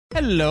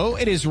Hello,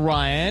 it is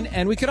Ryan,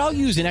 and we could all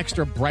use an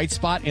extra bright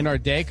spot in our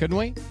day, couldn't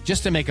we?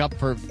 Just to make up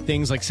for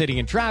things like sitting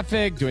in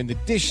traffic, doing the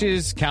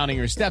dishes, counting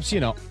your steps,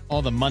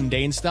 all the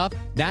mundane stuff.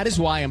 That is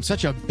why I'm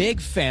such a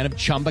big fan of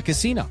Chumba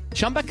Casino.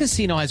 Chumba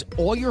Casino has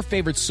all your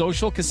favorite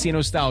social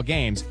casino-style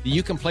games that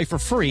you can play for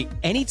free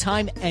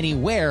anytime,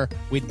 anywhere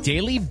with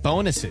daily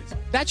bonuses.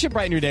 That should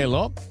brighten your day a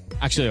little.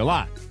 Actually, a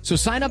lot. So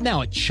sign up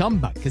now at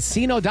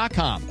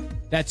ChumbaCasino.com.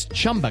 That's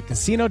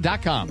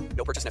ChumbaCasino.com.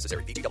 No purchase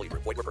necessary. VGW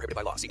Group. Void where prohibited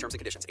by law. See terms and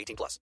conditions.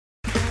 18+.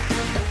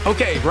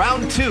 Okay,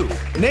 round two.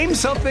 Name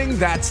something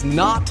that's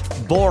not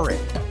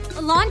boring.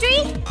 A laundry?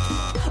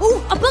 Ooh,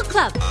 a book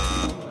club.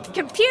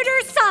 Computer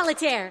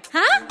solitaire,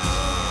 huh?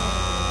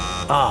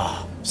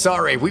 Ah,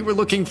 sorry. We were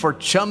looking for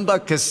Chumba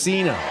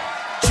Casino.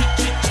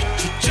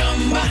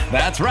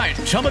 That's right.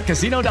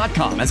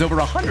 ChumbaCasino.com has over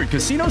 100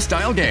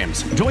 casino-style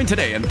games. Join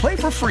today and play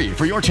for free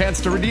for your chance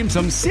to redeem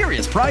some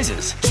serious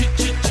prizes.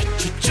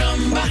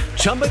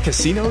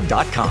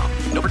 ChumbaCasino.com.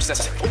 No purchase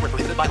necessary. Void where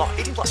prohibited by law.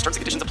 18+. Terms and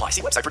conditions apply.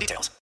 See website for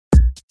details.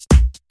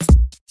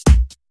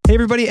 Hey,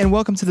 everybody, and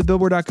welcome to the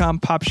Billboard.com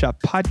Pop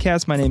Shop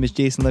podcast. My name is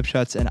Jason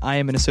Lipschutz, and I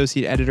am an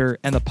associate editor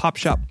and the Pop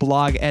Shop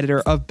blog editor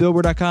of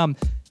Billboard.com.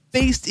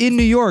 Based in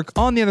New York,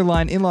 on the other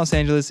line in Los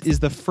Angeles is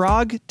the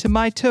frog to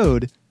my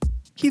toad,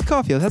 Keith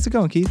Caulfield. How's it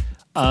going, Keith?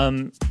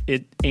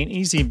 It ain't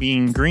easy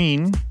being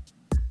green.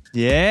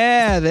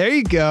 Yeah, there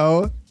you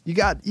go. You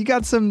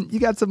got some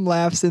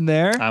laughs in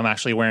there. I'm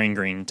actually wearing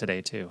green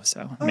today too,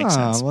 so it makes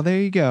sense. Well, there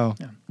you go.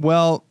 Yeah.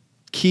 Well,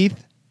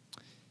 Keith,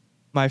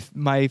 my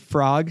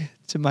frog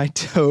to my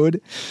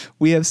toad,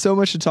 we have so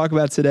much to talk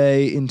about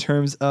today in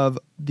terms of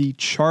the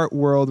chart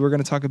world. We're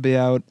going to talk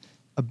about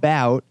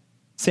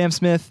Sam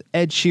Smith,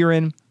 Ed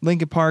Sheeran,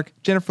 Linkin Park,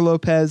 Jennifer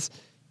Lopez,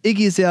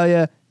 Iggy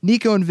Azalea,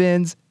 Nico and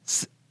Vinz,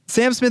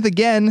 Sam Smith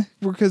again,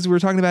 because we're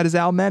talking about his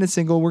album and his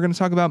single. We're going to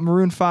talk about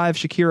Maroon 5,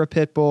 Shakira,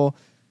 Pitbull,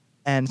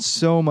 and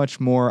so much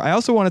more. I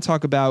also want to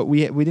talk about,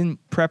 we didn't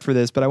prep for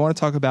this, but I want to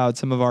talk about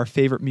some of our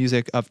favorite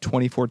music of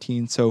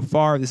 2014 so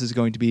far. This is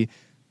going to be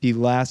the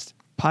last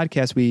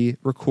podcast we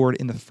record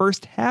in the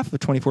first half of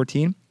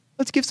 2014.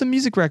 Let's give some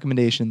music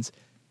recommendations.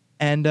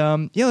 And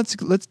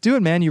let's do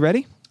it, man. You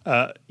ready?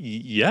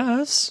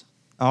 Yes.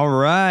 All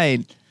right.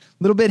 A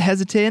little bit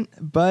hesitant,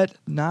 but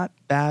not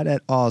bad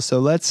at all. So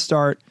let's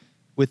start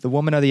with the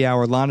woman of the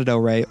hour, Lana Del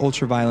Rey.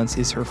 Ultraviolence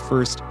is her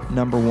first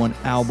 #1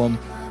 album.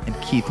 And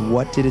Keith,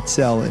 what did it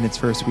sell in its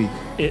first week?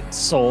 It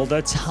sold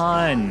a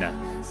ton.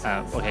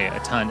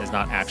 A ton is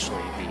not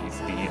actually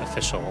the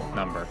official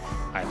number.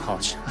 I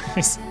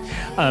apologize.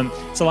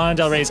 So Lana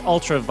Del Rey's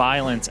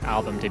Ultraviolence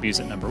album debuts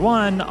at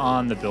 #1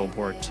 on the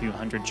Billboard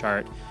 200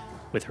 chart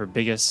with her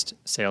biggest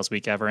sales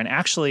week ever. And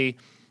actually,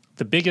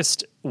 the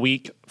biggest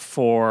week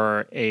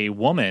for a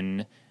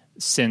woman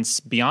since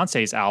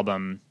Beyonce's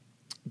album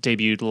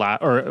debuted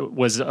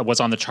was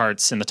on the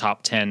charts in the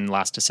top 10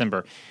 last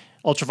December.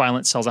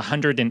 Ultraviolence sells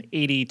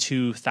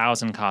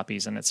 182,000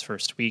 copies in its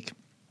first week,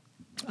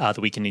 the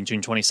week ending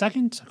June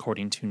 22nd,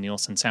 according to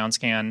Nielsen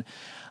SoundScan.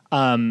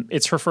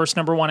 It's her first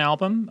 #1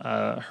 album.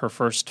 Her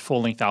first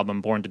full-length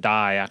album, Born to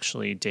Die,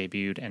 actually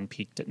debuted and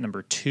peaked at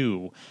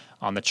 #2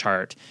 on the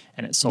chart,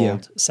 and it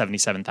sold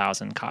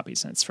 77,000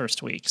 copies in its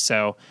first week.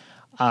 So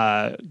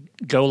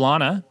go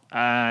Lana,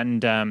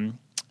 and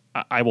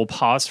I will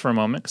pause for a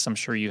moment because I'm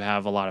sure you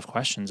have a lot of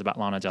questions about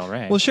Lana Del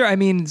Rey. Well, sure. I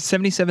mean,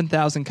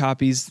 77,000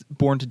 copies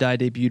Born to Die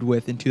debuted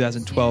with in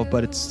 2012,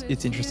 but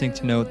it's interesting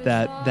to note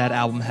that that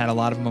album had a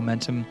lot of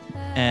momentum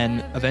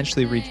and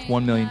eventually reached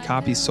 1 million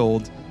copies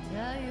sold.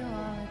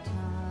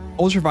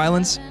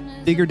 Ultraviolence,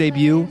 bigger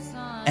debut,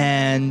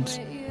 and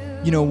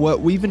what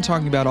we've been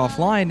talking about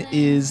offline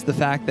is the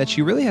fact that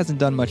she really hasn't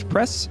done much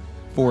press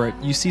for it.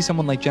 You see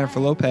someone like Jennifer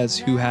Lopez,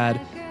 who had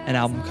an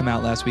album come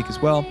out last week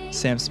as well.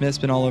 Sam Smith's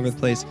been all over the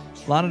place.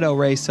 Lana Del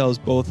Rey sells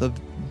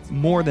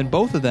more than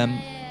both of them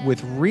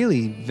with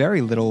really very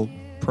little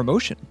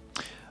promotion.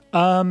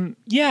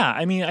 Yeah,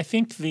 I mean, I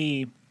think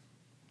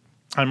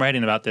I'm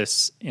writing about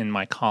this in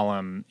my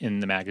column in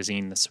the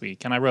magazine this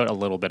week, and I wrote a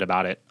little bit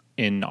about it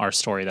in our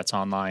story that's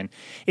online.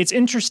 It's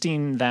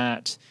interesting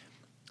that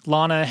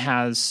Lana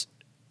has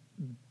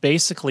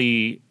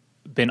basically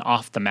been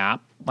off the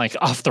map, like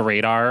off the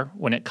radar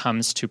when it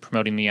comes to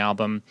promoting the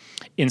album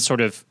in sort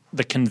of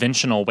the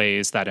conventional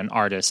ways that a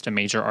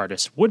major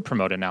artist would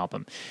promote an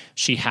album.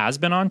 She has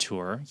been on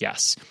tour,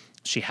 yes.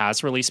 She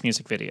has released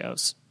music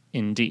videos,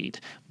 indeed.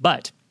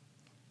 But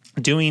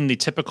doing the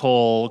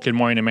typical Good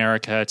Morning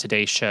America,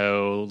 Today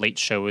Show, Late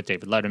Show with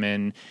David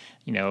Letterman,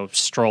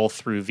 stroll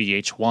through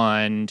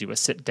VH1, do a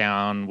sit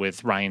down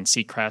with Ryan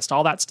Seacrest,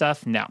 all that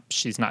stuff. No,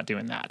 she's not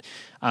doing that.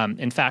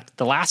 In fact,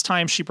 the last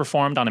time she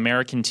performed on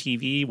American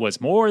TV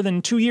was more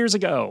than 2 years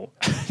ago.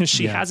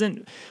 She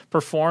hasn't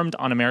performed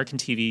on American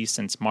TV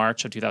since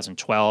March of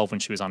 2012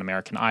 when she was on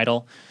American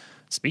Idol.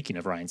 Speaking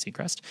of Ryan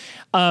Seacrest.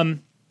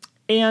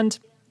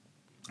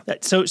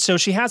 So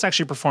she has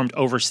actually performed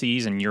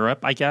overseas in Europe,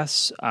 I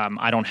guess.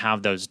 I don't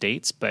have those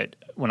dates, but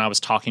when I was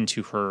talking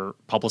to her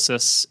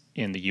publicists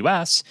in the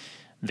U.S.,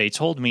 they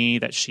told me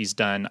that she's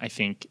done, I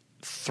think,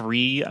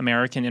 3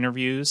 American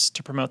interviews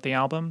to promote the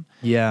album.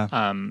 Yeah.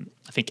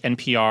 I think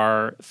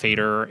NPR,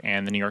 Fader,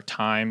 and the New York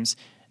Times.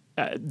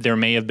 There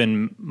may have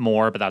been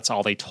more, but that's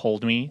all they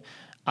told me.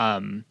 I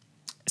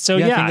think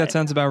that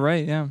sounds about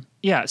right. Yeah.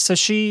 Yeah. So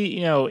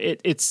she,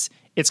 it's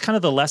kind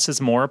of the less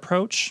is more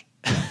approach.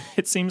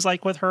 It seems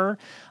like with her,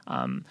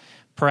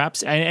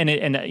 perhaps, and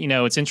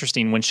it's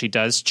interesting when she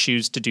does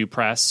choose to do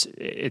press.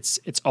 It's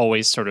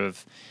always sort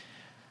of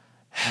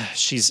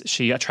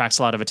she attracts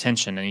a lot of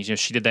attention, and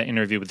she did that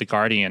interview with The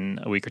Guardian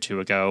a week or two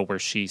ago where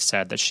she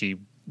said that she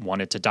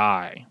wanted to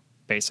die,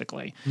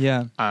 basically.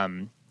 Yeah.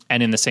 And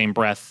in the same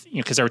breath,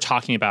 because they were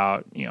talking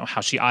about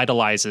how she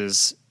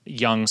idolizes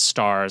young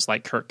stars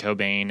like Kurt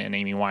Cobain and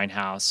Amy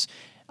Winehouse.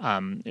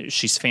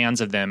 She's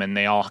fans of them, and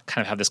they all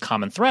kind of have this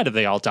common thread of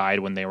they all died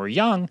when they were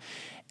young.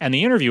 And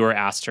the interviewer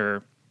asked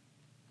her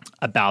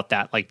about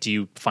that, like, do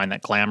you find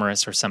that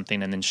glamorous or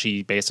something? And then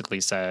she basically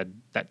said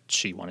that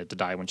she wanted to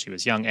die when she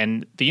was young.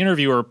 And the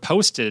interviewer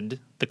posted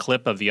the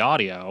clip of the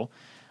audio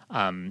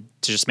to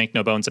just make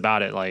no bones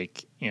about it.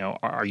 Like,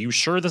 are you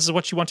sure this is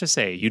what you want to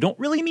say? You don't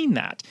really mean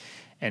that.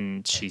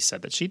 And she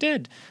said that she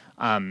did.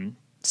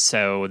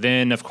 So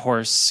then, of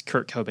course,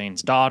 Kurt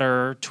Cobain's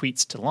daughter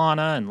tweets to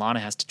Lana, and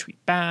Lana has to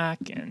tweet back.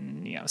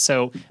 And,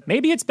 so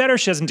maybe it's better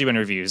she doesn't do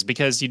interviews,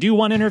 because you do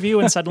one interview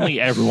and suddenly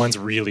everyone's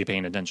really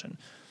paying attention.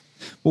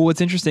 Well,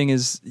 what's interesting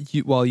is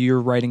while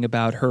you're writing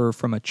about her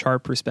from a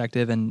chart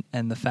perspective and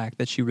the fact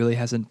that she really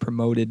hasn't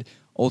promoted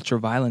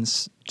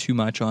ultraviolence too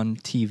much on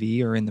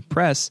TV or in the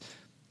press,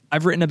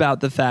 I've written about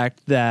the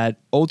fact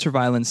that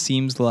ultraviolence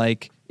seems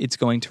like it's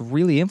going to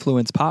really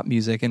influence pop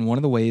music. And one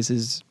of the ways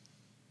is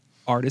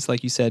artists,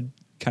 like you said,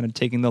 kind of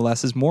taking the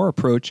less is more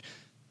approach,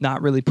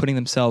 not really putting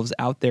themselves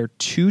out there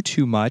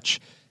too much.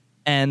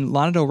 And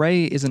Lana Del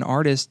Rey is an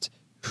artist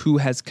who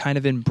has kind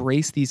of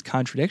embraced these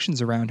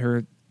contradictions around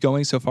her,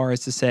 going so far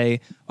as to say,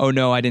 oh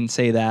no, I didn't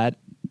say that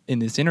in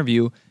this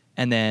interview.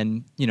 And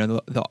then,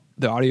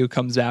 the audio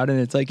comes out and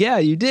it's like, yeah,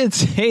 you did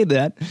say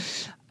that.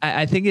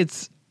 I think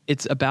it's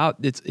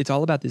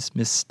all about this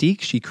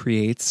mystique she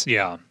creates.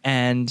 Yeah.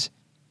 And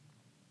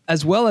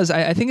as well as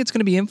I think it's going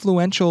to be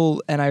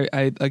influential. And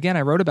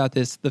I wrote about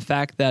this, the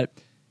fact that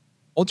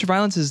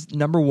ultraviolence is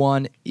number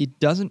one. It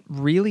doesn't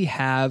really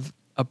have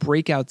a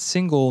breakout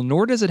single,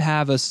 nor does it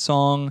have a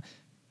song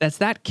that's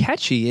that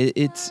catchy.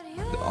 It's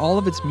all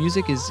of its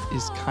music is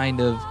kind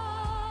of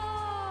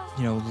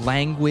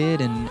languid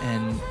and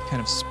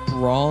kind of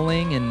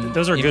sprawling, and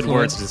those are good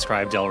words to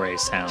describe Del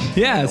Rey's sound.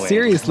 Yeah,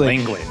 seriously,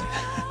 languid.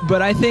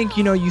 But I think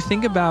you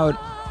think about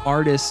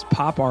artists,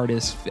 pop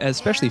artists,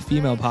 especially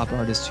female pop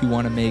artists who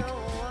want to make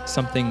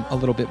something a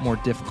little bit more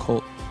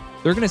difficult.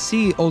 They're going to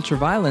see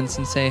ultraviolence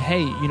and say,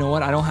 hey, you know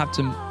what? I don't have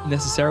to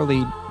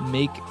necessarily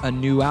make a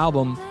new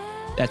album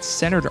that's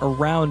centered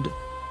around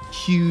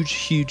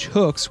huge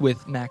hooks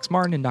with Max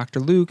Martin and Dr.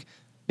 Luke.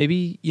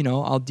 Maybe,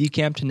 I'll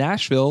decamp to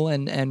Nashville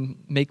and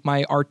make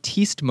my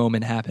artiste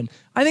moment happen.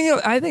 I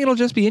think it'll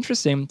just be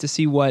interesting to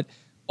see what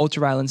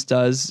ultraviolence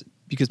does,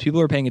 because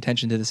people are paying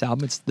attention to this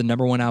album. It's the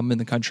number one album in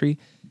the country.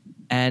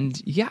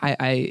 And yeah,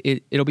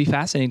 it'll be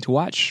fascinating to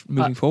watch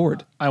moving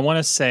forward. I want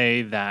to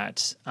say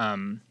that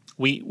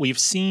we've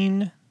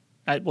seen,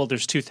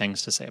 there's two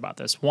things to say about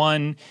this.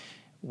 One,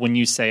 when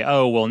you say,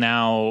 oh, well,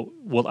 now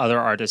will other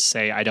artists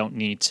say, I don't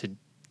need to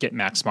get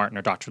Max Martin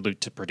or Dr. Luke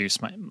to produce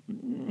my...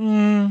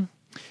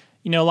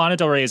 Lana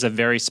Del Rey is a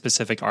very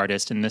specific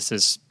artist, and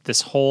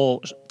this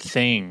whole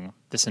thing,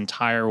 this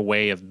entire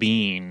way of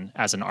being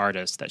as an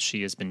artist that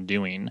she has been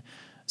doing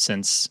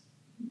since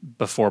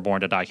before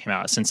Born to Die came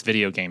out, since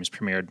video games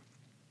premiered.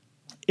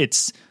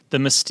 It's the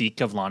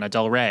mystique of Lana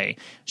Del Rey.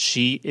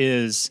 She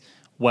is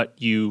what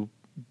you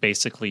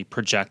basically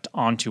project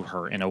onto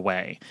her in a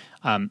way.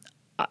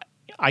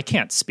 I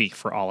can't speak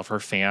for all of her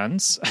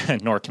fans,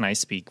 nor can I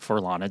speak for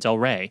Lana Del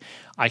Rey.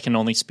 I can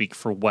only speak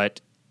for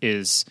what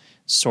is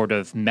sort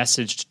of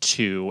messaged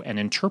to and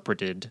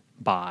interpreted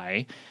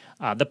by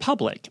the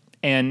public.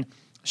 And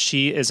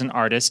she is an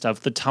artist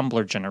of the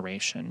Tumblr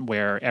generation,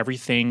 where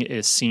everything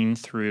is seen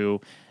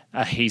through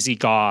a hazy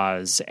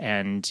gauze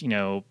and,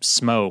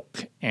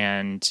 smoke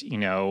and,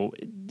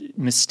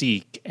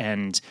 mystique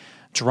and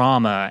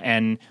drama.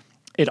 And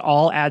it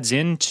all adds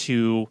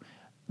into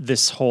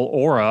this whole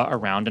aura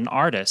around an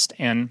artist.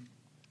 And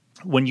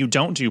when you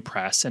don't do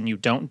press and you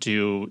don't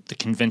do the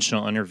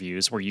conventional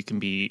interviews where you can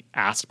be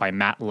asked by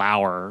Matt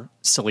Lauer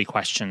silly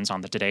questions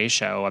on the Today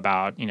Show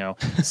about,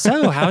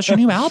 so how's your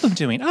new album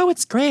doing? Oh,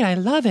 it's great. I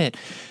love it.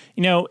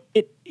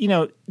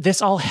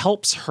 This all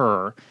helps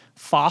her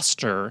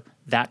foster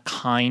that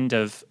kind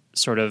of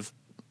sort of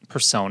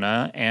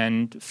persona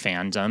and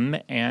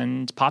fandom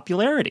and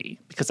popularity,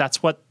 because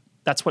that's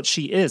what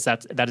she is.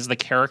 That is the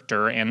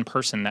character and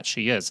person that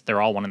she is. They're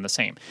all one and the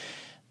same.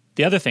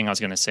 The other thing I was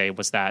going to say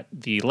was that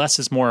the less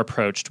is more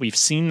approach, we've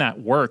seen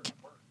that work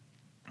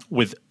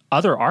with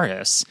other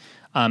artists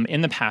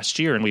in the past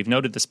year, and we've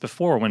noted this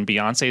before when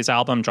Beyonce's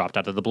album dropped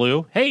out of the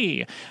blue.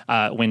 Hey,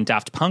 when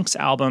Daft Punk's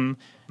album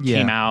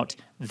came out,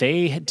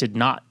 they did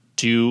not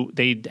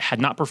They had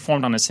not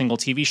performed on a single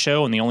TV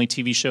show, and the only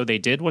TV show they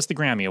did was the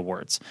Grammy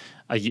Awards,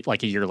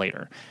 like a year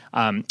later.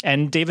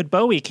 And David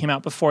Bowie came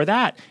out before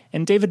that,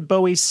 and David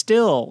Bowie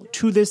still,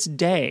 to this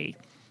day,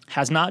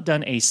 has not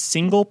done a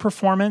single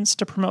performance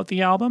to promote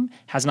the album,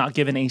 has not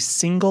given a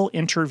single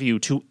interview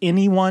to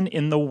anyone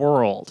in the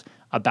world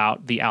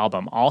about the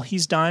album. All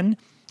he's done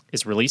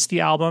is release the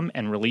album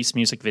and release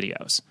music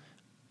videos.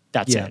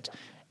 That's it.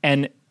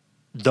 And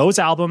those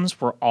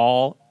albums were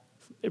all...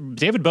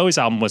 David Bowie's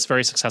album was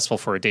very successful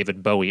for a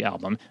David Bowie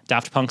album.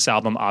 Daft Punk's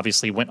album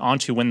obviously went on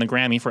to win the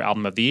Grammy for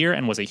Album of the Year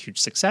and was a huge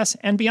success.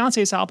 And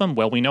Beyonce's album,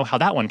 well, we know how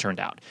that one turned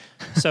out.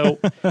 So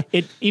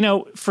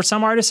for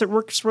some artists, it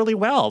works really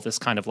well, this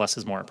kind of less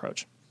is more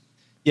approach.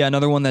 Yeah,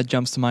 another one that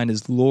jumps to mind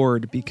is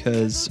Lorde,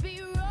 because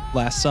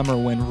last summer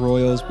when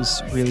Royals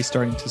was really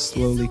starting to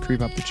slowly creep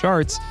up the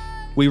charts,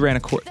 we ran a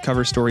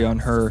cover story on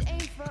her.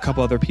 A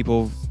couple other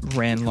people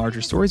ran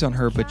larger stories on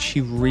her, but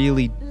she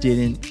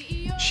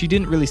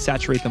didn't really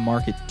saturate the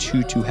market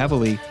too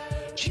heavily.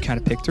 She kind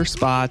of picked her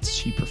spots.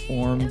 She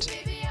performed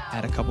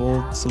at a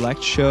couple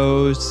select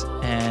shows,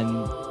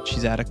 and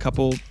she's at a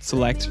couple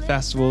select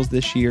festivals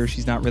this year.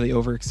 She's not really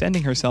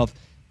overextending herself,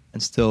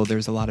 and still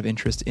there's a lot of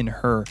interest in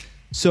her.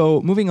 So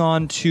moving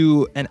on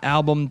to an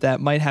album that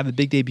might have a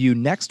big debut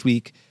next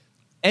week,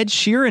 Ed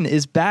Sheeran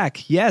is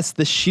back. Yes,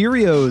 the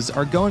Cheerios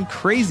are going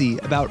crazy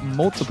about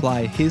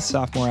Multiply, his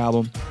sophomore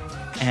album,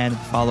 and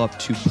follow-up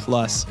to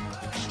Plus.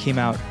 Came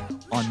out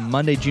on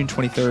Monday, June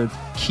 23rd.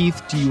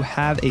 Keith, do you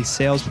have a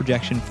sales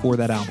projection for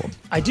that album?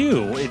 I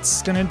do.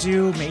 It's going to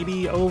do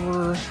maybe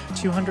over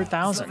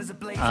 200,000.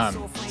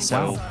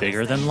 So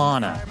bigger than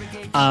Lana.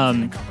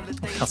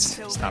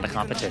 It's not a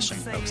competition,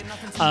 folks.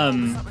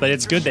 But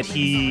it's good that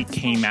he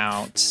came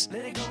out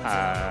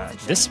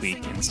this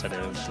week instead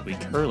of the week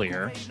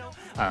earlier,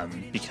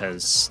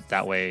 because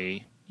that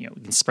way, we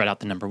can spread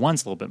out the number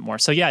ones a little bit more.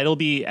 So yeah, it'll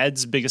be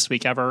Ed's biggest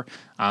week ever,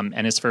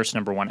 and his first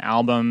number one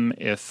album,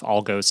 if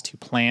all goes to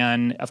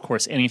plan. Of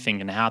course, anything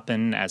can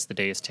happen as the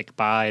days tick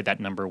by. That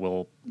number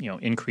will,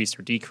 increase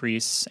or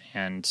decrease,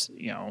 and,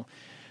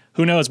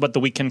 who knows what the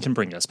weekend can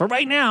bring us. But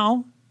right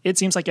now, it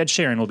seems like Ed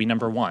Sheeran will be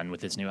number one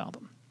with his new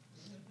album.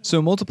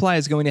 So Multiply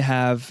is going to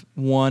have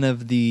one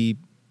of the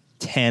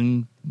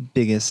 10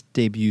 biggest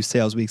debut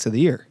sales weeks of the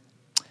year.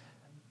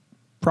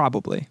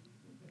 Probably.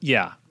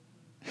 Yeah.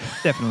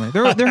 Definitely.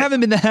 There haven't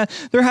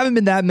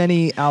been that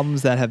many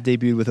albums that have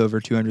debuted with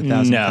over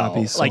 200,000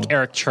 copies. Like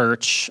Eric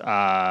Church,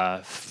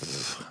 and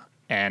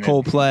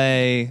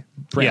Coldplay,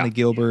 Brantley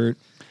Gilbert.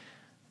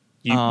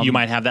 You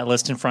might have that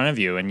list in front of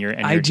you, and you're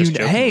I just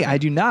joking. Hey, I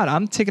do not.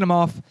 I'm taking them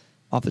off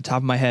the top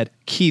of my head.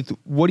 Keith,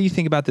 what do you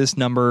think about this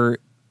number?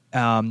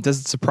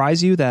 Does it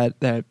surprise you that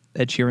Ed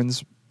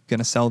Sheeran's going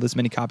to sell this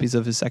many copies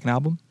of his second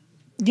album?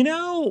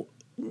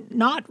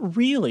 Not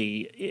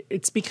really.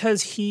 It's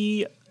because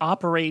he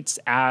operates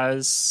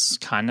as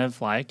kind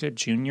of like a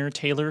junior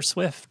Taylor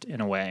Swift in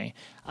a way.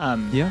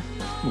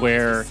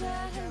 Where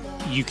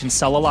you can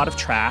sell a lot of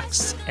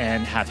tracks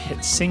and have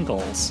hit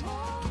singles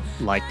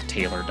like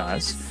Taylor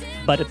does,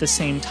 but at the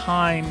same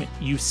time,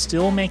 you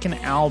still make an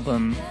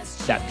album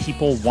that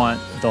people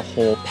want the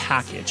whole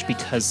package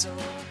because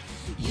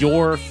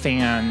your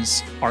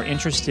fans are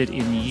interested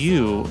in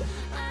you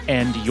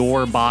and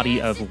your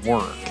body of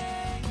work,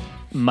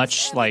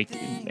 much like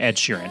Ed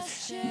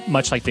Sheeran,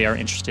 much like they are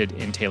interested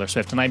in Taylor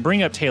Swift. And I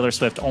bring up Taylor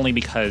Swift only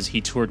because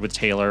he toured with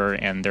Taylor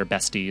and they're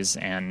besties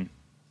and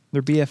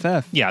they're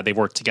BFF. Yeah, they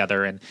work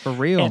together. And for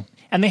real.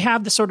 And they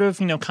have the sort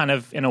of, kind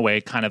of, in a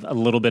way, kind of a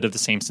little bit of the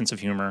same sense of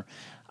humor.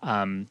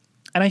 And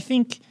I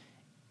think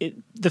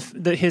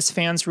his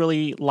fans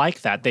really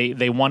like that.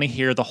 They want to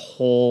hear the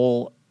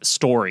whole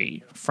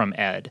story from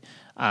Ed.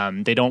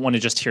 They don't want to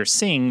just hear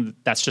sing.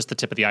 That's just the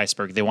tip of the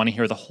iceberg. They want to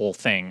hear the whole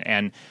thing.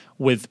 And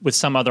with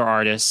some other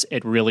artists,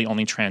 it really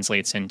only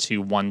translates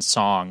into one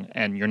song,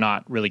 and you're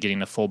not really getting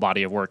the full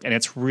body of work. And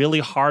it's really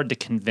hard to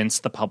convince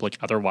the public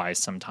otherwise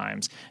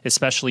sometimes,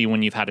 especially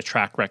when you've had a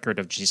track record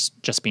of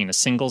just being a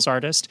singles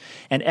artist.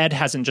 And Ed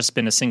hasn't just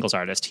been a singles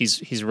artist.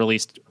 He's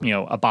released,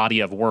 a body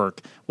of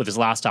work with his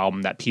last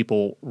album that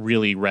people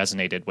really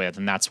resonated with,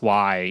 and that's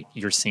why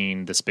you're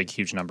seeing this big,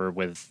 huge number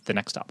with the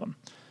next album.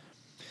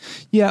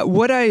 Yeah,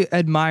 what I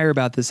admire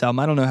about this album,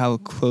 I don't know how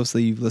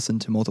closely you've listened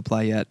to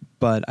Multiply yet,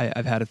 but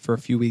I've had it for a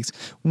few weeks.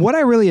 What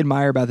I really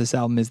admire about this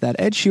album is that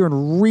Ed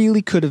Sheeran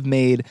really could have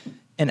made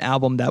an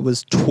album that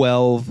was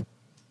 12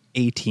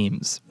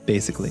 A-teams,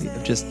 basically,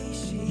 of just,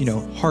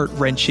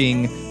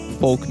 heart-wrenching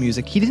folk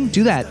music. He didn't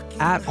do that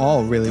at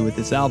all, really, with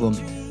this album.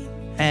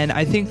 And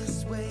I think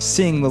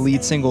Sing, the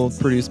lead single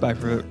produced by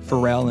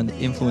Pharrell and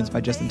influenced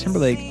by Justin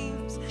Timberlake,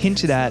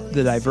 hinted at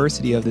the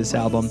diversity of this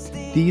album.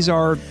 These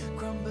are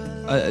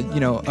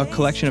a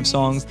collection of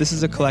songs. This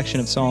is a collection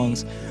of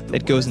songs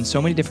that goes in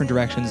so many different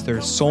directions.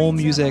 There's soul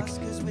music.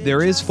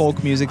 There is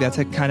folk music that's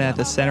kind of at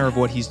the center of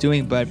what he's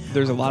doing, but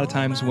there's a lot of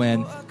times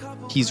when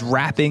he's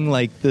rapping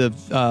like the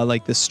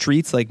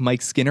streets, like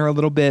Mike Skinner a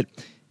little bit.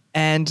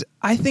 And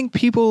I think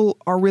people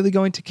are really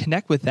going to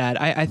connect with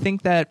that. I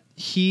think that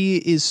he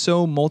is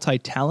so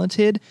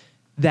multi-talented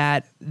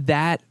that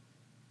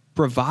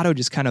bravado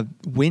just kind of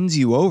wins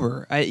you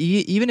over.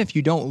 Even if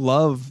you don't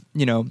love,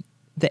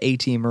 the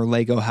A-Team or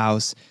Lego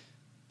House,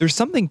 there's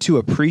something to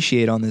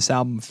appreciate on this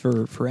album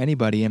for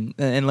anybody.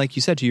 And like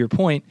you said, to your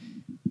point,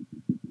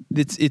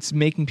 it's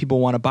making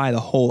people want to buy the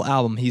whole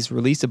album. He's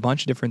released a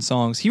bunch of different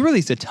songs. He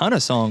released a ton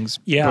of songs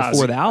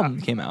before the album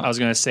came out. I was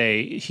going to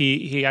say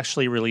he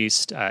actually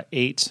released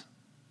eight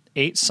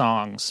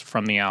songs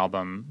from the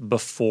album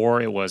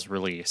before it was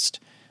released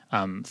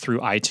through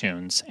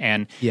iTunes.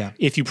 And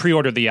if you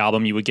pre-ordered the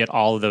album, you would get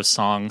all of those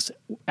songs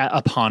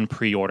upon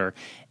pre-order.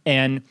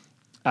 And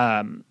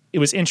it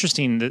was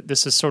interesting that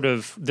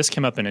this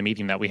came up in a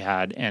meeting that we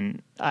had,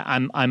 and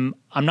I'm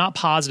not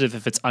positive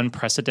if it's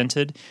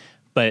unprecedented,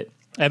 but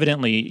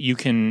evidently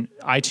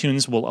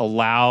iTunes will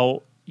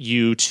allow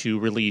you to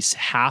release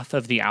half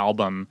of the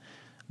album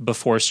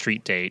before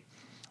street date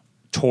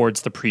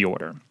towards the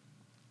pre-order.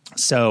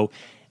 So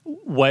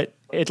what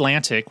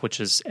Atlantic, which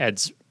is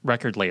Ed's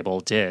record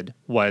label, did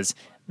was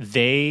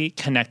they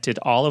connected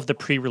all of the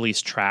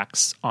pre-release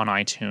tracks on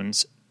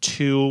iTunes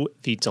to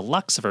the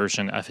deluxe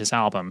version of his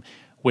album,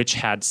 which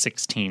had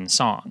 16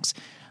 songs.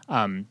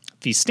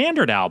 The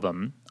standard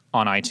album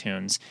on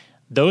iTunes,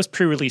 those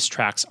pre-release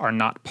tracks are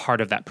not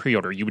part of that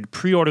pre-order. You would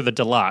pre-order the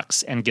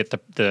deluxe and get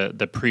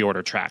the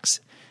pre-order tracks.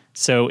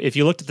 So if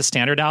you looked at the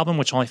standard album,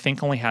 which I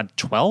think only had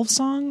 12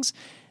 songs,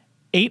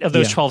 8 of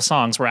those 12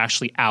 songs were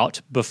actually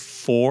out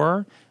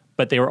before,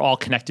 but they were all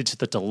connected to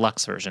the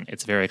deluxe version.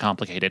 It's very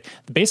complicated.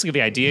 Basically,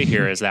 the idea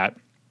here is that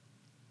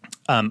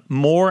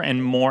more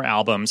and more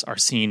albums are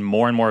seeing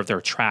more and more of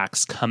their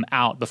tracks come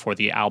out before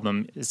the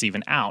album is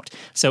even out.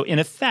 So in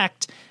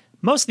effect,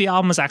 most of the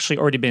album has actually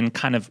already been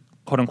kind of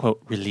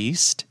quote-unquote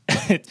released.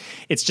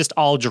 It's just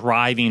all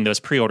driving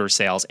those pre-order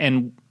sales.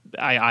 And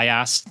I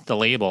asked the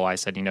label, I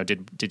said,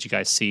 did you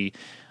guys see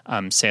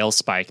sales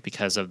spike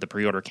because of the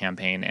pre-order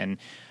campaign? And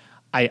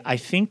I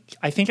think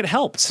it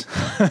helped.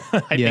 I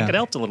think it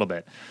helped a little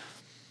bit.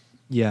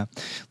 Yeah.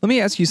 Let me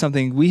ask you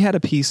something. We had a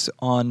piece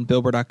on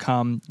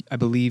Billboard.com, I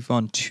believe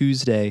on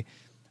Tuesday.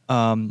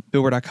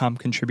 Billboard.com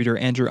contributor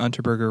Andrew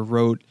Unterberger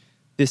wrote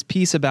this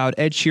piece about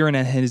Ed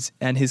Sheeran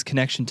and his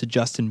connection to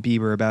Justin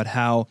Bieber, about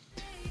how,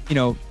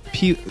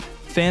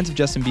 fans of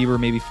Justin Bieber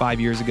maybe 4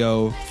 years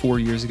ago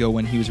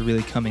when he was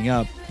really coming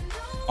up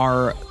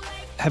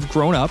have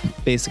grown up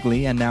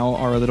basically and now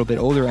are a little bit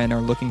older and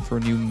are looking for a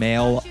new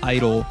male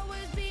idol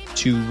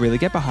to really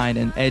get behind.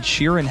 And Ed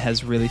Sheeran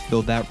has really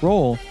filled that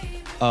role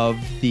of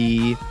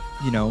the,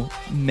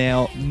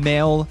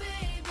 male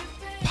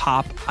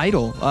pop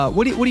idol.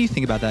 What do you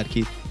think about that,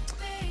 Keith?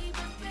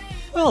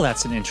 Well,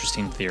 that's an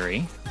interesting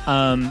theory.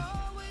 My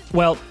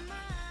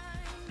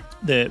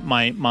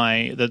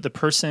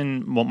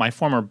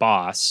former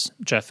boss,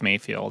 Jeff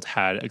Mayfield,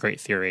 had a great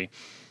theory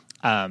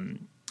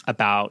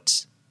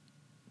about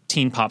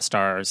teen pop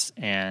stars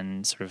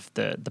and sort of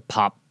the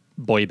pop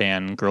boy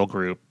band girl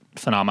group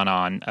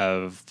phenomenon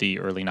of the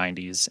early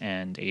 90s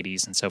and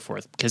 80s and so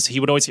forth. Because he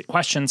would always get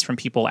questions from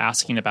people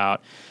asking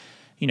about,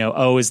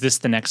 is this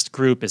the next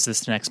group? Is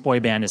this the next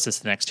boy band? Is this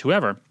the next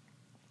whoever?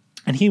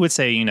 And he would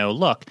say,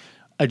 look,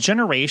 a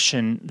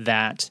generation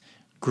that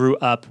grew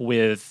up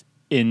with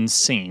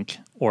NSYNC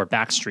or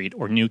Backstreet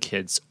or New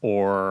Kids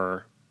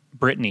or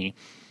Britney,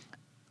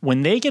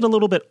 when they get a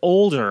little bit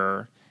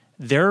older,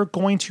 they're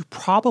going to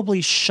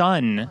probably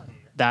shun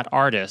that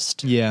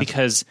artist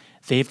because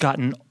they've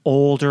gotten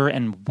older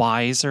and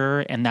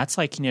wiser, and that's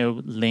like,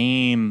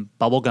 lame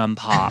bubblegum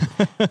pop.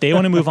 They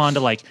want to move on to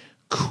like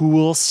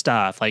cool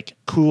stuff, like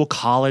cool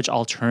college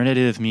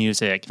alternative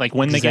music. Like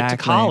when they get to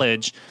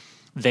college,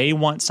 they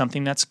want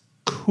something that's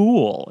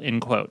cool, in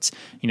quotes.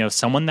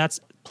 Someone that's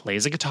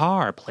plays a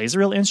guitar, plays a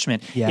real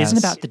instrument, isn't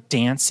about the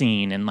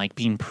dancing and like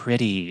being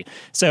pretty.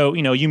 So,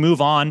 you move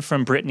on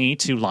from Britney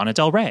to Lana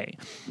Del Rey.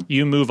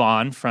 You move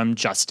on from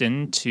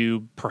Justin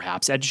to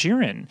perhaps Ed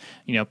Sheeran,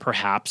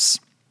 perhaps,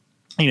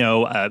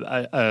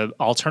 a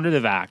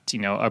alternative act,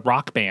 a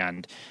rock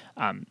band.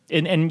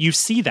 And you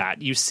see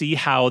that. You see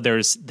how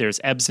there's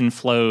ebbs and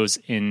flows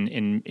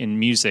in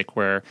music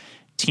where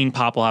teen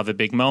pop will have a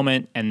big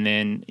moment, and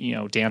then,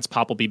 dance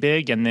pop will be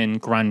big, and then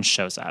grunge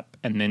shows up.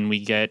 And then we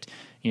get,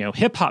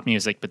 hip hop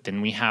music, but then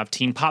we have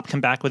teen pop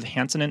come back with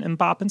Hanson and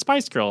Bop and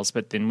Spice Girls,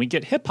 but then we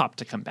get hip hop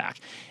to come back.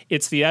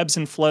 It's the ebbs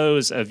and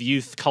flows of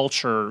youth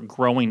culture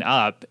growing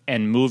up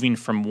and moving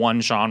from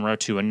one genre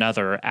to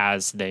another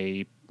as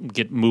they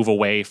move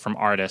away from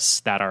artists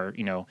that are,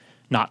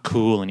 not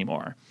cool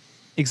anymore.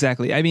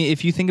 Exactly. I mean,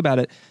 if you think about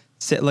it,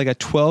 like a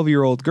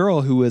 12-year-old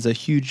girl who was a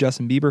huge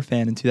Justin Bieber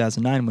fan in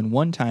 2009 when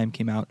One Time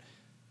came out,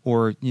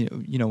 or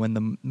when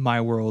the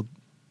My World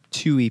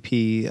 2 EP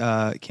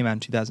came out in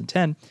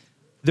 2010,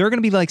 they're going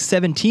to be like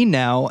 17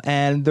 now,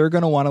 and they're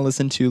going to want to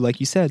listen to, like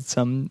you said,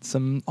 some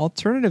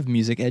alternative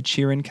music. Ed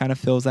Sheeran kind of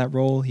fills that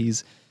role.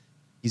 He's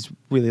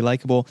really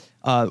likable.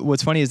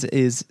 What's funny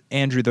is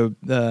Andrew,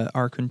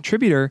 our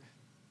contributor,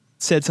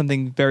 said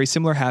something very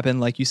similar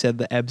happened. Like you said,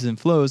 the ebbs and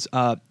flows.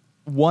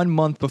 1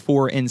 month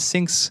before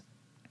NSYNC's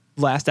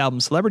last album,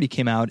 Celebrity,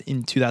 came out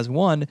in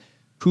 2001,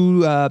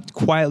 who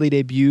quietly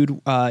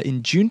debuted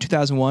in June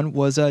 2001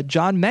 was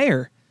John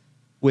Mayer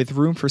with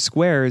Room for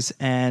Squares,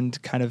 and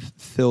kind of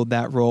filled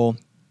that role,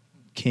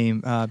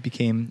 became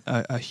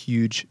a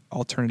huge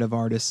alternative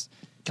artist.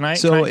 Can I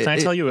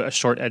tell you a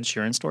short Ed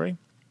Sheeran story?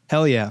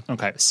 Hell yeah.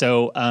 Okay.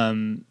 So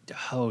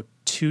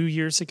 2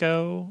 years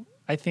ago,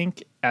 I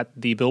think, at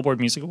the Billboard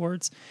Music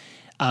Awards,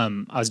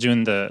 I was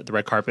doing the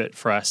red carpet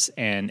for us,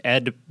 and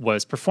Ed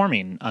was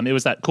performing. It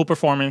was that cool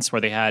performance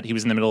where he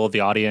was in the middle of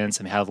the audience,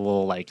 and they had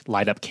little like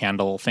light up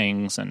candle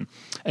things. And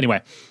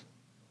anyway,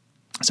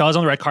 so I was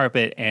on the red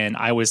carpet, and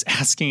I was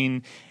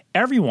asking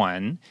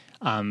everyone,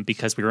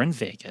 because we were in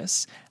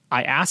Vegas,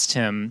 I asked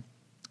him,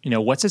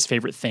 what's his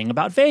favorite thing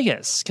about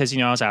Vegas? Because,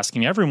 I was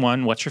asking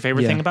everyone, what's your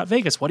favorite thing about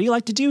Vegas? What do you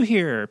like to do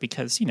here?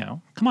 Because,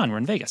 come on, we're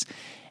in Vegas.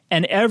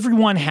 And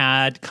everyone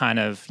had kind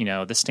of,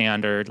 the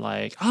standard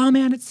like, oh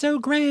man, it's so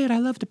great. I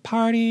love to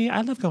party.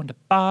 I love going to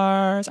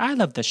bars. I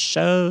love the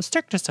show.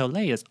 Cirque du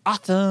Soleil is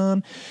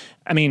awesome.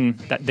 I mean,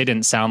 they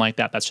didn't sound like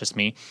that. That's just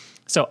me.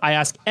 So I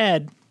asked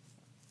Ed,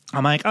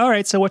 I'm like, all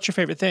right, so what's your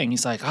favorite thing?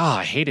 He's like, oh,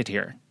 I hate it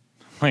here.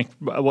 I'm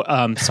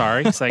like,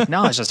 sorry. He's like,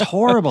 no, it's just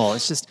horrible.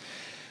 It's just,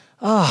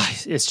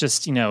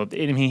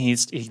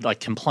 he like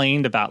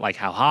complained about like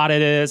how hot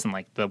it is and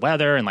like the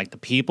weather and like the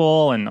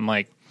people. And I'm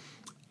like,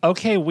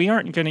 okay, we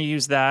aren't going to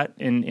use that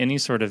in any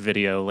sort of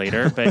video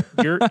later, but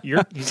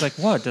he's like,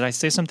 what, did I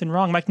say something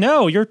wrong? I'm like,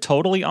 no, you're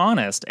totally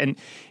honest. And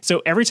so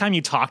every time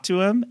you talk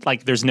to him,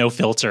 like there's no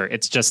filter.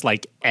 It's just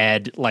like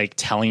Ed, like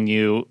telling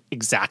you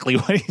exactly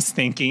what he's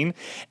thinking.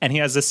 And he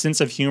has this sense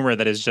of humor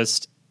that is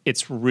just,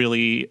 it's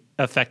really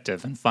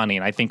effective and funny.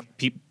 And I think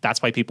that's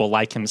why people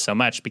like him so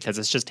much, because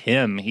it's just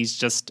him. It's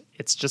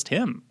just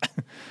him.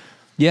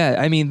 Yeah.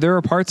 I mean, there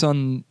are parts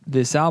on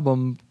this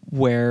album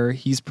where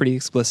he's pretty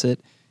explicit,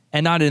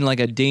 and not in like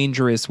a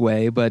dangerous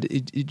way, but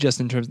it just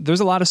in terms,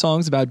 there's a lot of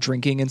songs about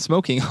drinking and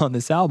smoking on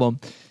this album.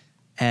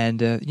 And,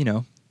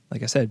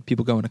 like I said,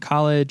 people going to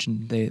college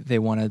and they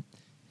want to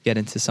get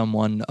into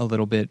someone a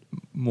little bit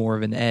more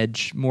of an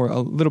edge, a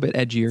little bit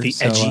edgier. The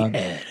edgy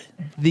Ed.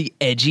 The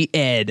edgy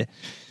Ed.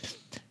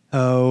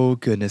 Oh,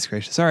 goodness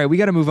gracious. All right, we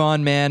got to move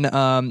on, man.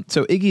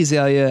 So Iggy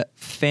Azalea,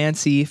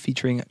 Fancy,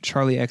 featuring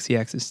Charlie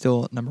XCX, is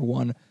still number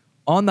 1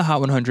 on the Hot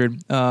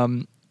 100.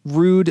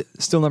 Rude,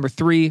 still number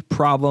 3.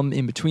 Problem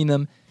in between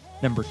them.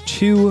 Number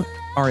 2,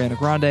 Ariana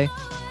Grande.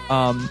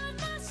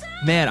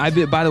 Man,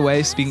 by the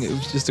way,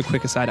 just a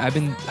quick aside, I've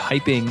been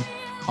hyping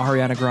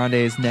Ariana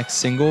Grande's next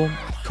single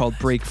called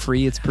Break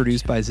Free. It's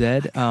produced by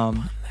Zed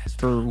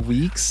for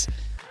weeks.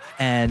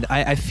 And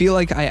I feel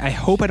like I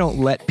hope I don't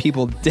let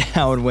people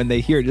down when they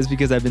hear it, just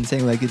because I've been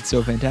saying like it's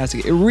so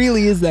fantastic. It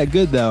really is that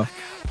good, though.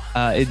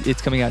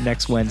 It's coming out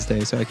next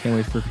Wednesday, so I can't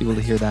wait for people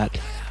to hear that.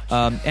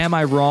 Am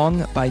I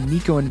Wrong by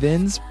Nico and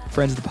Vinz.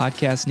 Friends of the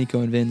podcast,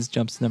 Nico and Vinz,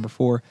 jumps to number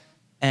 4.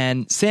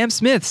 And Sam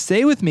Smith,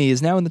 Stay With Me,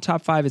 is now in the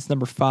top 5. It's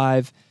number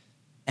 5.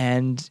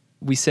 And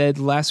we said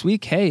last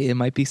week, hey, it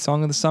might be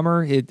Song of the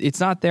Summer.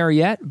 It's not there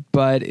yet,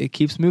 but it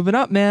keeps moving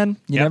up, man.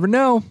 You never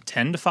know.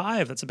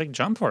 10-5. That's a big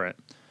jump for it.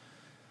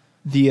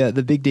 The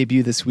big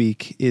debut this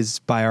week is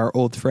by our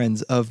old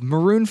friends of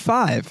Maroon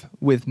 5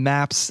 with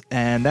Maps,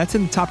 and that's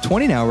in the top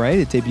 20 now, right?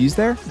 It debuts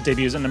there?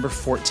 Debuts at number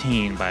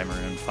 14 by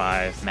Maroon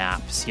 5,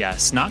 Maps.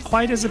 Yes, not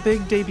quite as a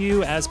big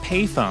debut as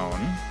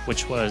Payphone,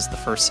 which was the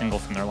first single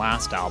from their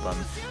last album.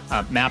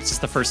 Maps is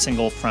the first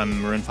single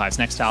from Maroon 5's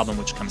next album,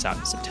 which comes out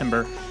in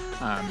September.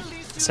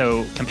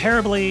 So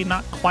comparably,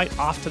 not quite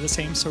off to the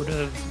same sort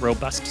of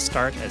robust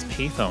start as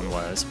Payphone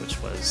was,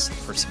 which was the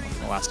first single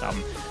from the last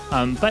album.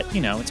 But,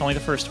 it's only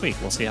the first week.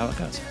 We'll see how it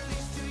goes.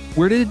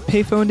 Where did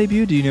Payphone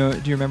debut? Do you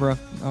remember off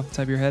the top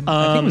of your head?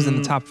 I think it was in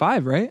the top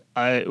 5, right?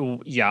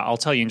 Yeah, I'll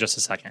tell you in just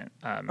a second.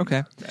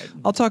 Okay.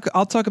 I'll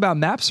talk about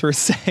Maps for a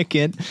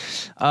second.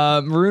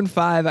 Maroon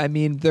 5, I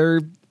mean,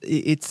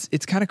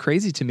 it's kind of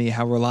crazy to me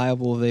how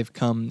reliable they've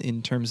come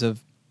in terms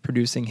of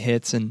producing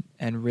hits and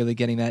really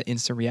getting that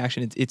instant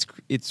reaction.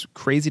 It's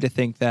crazy to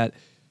think that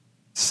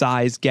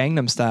Psy's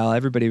Gangnam Style,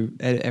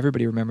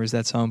 everybody remembers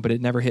that song, but it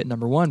never hit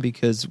number 1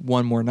 because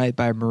One More Night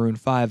by Maroon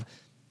 5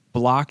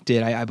 blocked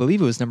it. I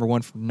believe it was number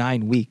 1 for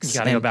 9 weeks. You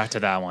got to go back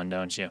to that one,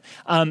 don't you?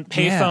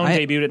 Payphone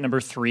debuted at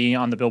number 3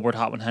 on the Billboard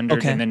Hot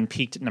 100 and then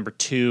peaked at number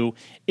 2.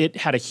 It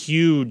had a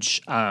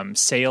huge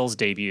sales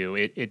debut.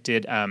 It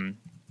did.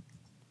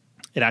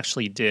 It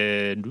actually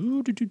did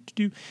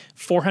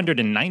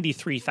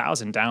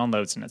 493,000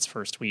 downloads in its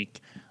first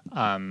week.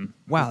 Wow,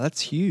 that's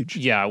huge.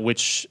 Yeah,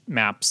 which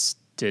Maps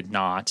did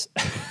not.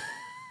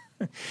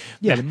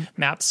 Yeah,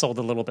 Maps sold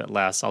a little bit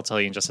less. I'll tell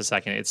you in just a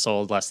second. It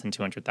sold less than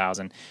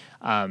 200,000.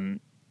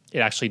 It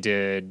actually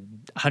did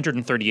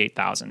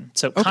 138,000.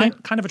 So kind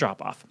of a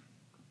drop off.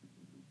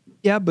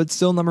 Yeah, but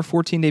still number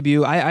 14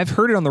 debut. I've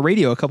heard it on the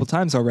radio a couple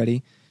times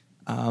already.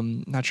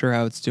 Not sure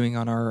how it's doing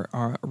on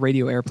our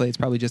radio airplay. It's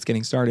probably just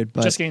getting started.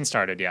 But just getting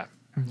started, yeah.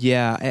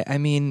 Yeah, I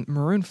mean,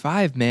 Maroon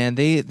 5, man,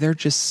 they're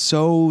just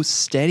so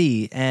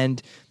steady.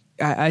 And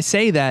I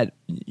say that,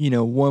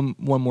 One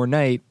More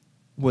Night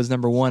was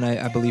number 1,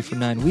 I believe, for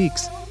 9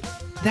 weeks.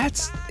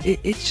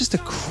 it's just a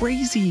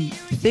crazy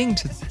thing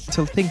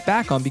to think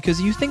back on,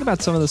 because you think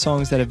about some of the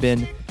songs that have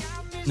been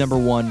number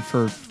one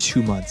for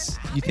 2 months.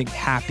 You think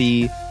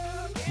Happy,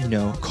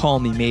 Call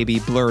Me Maybe,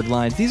 Blurred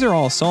Lines. These are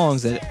all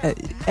songs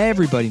that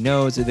everybody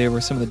knows that they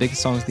were some of the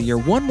biggest songs of the year.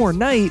 One More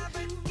Night.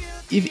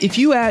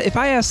 If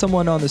I ask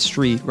someone on the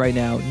street right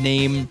now,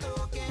 name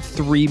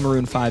 3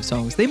 Maroon 5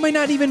 songs, they might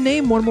not even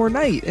name One More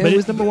Night. It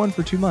was number one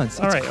for 2 months.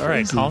 All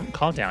right,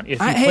 calm down.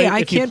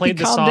 If you played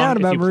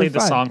the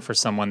song for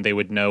someone, they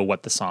would know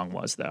what the song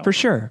was, though. For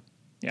sure.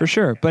 Yeah. For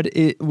sure. But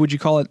would you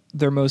call it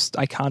their most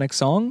iconic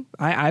song?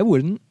 I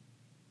wouldn't.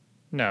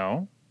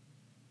 No.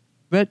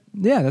 But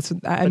yeah, that's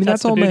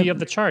the all beauty of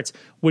the charts.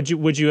 Would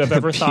you have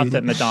ever thought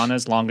that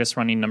Madonna's longest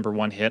running number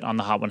one hit on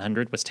the Hot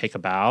 100 was Take a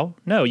Bow?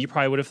 No, you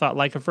probably would have thought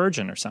Like a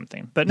Virgin or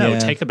something. But no,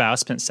 Take a Bow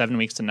spent 7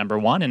 weeks to number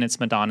one, and it's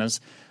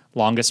Madonna's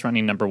longest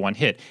running number one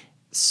hit.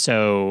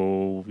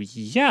 So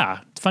yeah,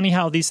 it's funny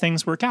how these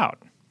things work out.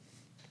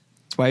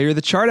 That's why you're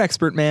the chart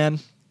expert, man.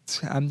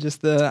 I'm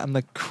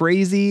the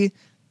crazy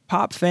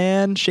pop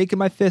fan shaking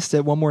my fist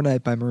at One More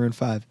Night by Maroon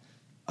 5.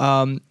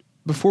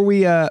 Before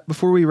we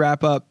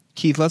wrap up,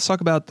 Keith, let's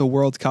talk about the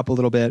World Cup a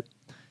little bit.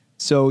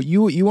 So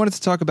you wanted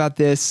to talk about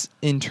this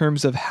in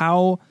terms of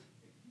how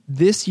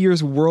this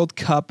year's World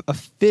Cup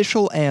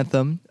official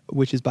anthem,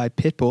 which is by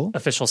Pitbull.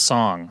 Official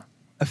song.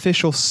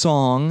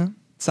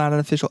 It's not an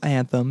official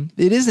anthem.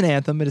 It is an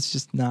anthem, but it's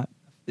just not.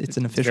 It's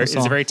an official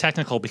song. It's very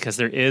technical because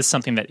there is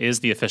something that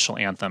is the official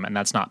anthem, and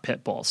that's not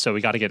Pitbull. So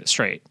we got to get it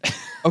straight.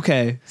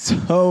 Okay,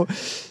 so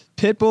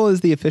Pitbull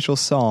is the official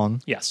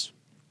song. Yes.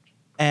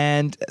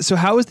 And so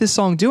how is this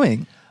song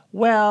doing?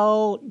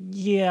 Well,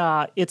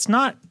 yeah, it's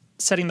not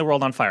setting the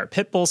world on fire.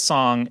 Pitbull's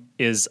song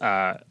is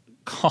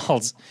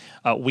called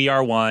We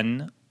Are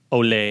One,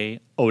 Ole,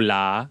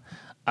 Ola,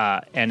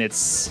 and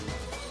it's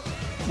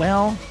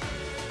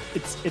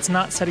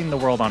not setting the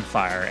world on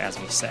fire, as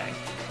we say.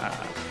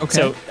 Okay.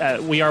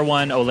 So We Are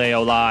One, Ole,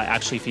 Ola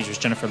actually features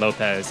Jennifer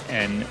Lopez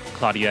and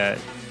Claudia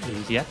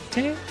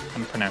Liete.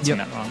 I'm pronouncing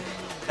that wrong.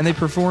 And they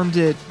performed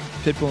it,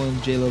 Pitbull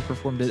and J-Lo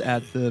performed it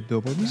at the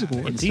Billboard Music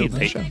Awards.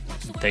 Indeed,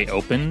 they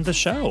opened the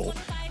show.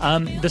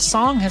 The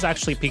song has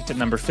actually peaked at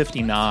number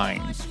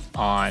 59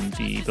 on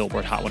the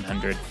Billboard Hot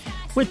 100,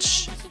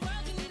 which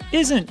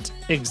isn't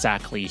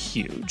exactly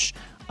huge.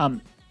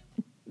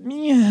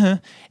 Yeah,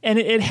 and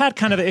it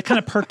kind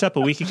of perked up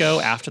a week ago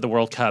after the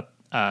World Cup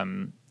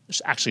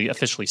actually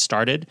officially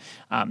started,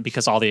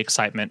 because all the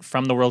excitement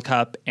from the World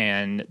Cup,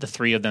 and the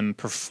three of them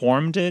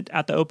performed it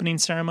at the opening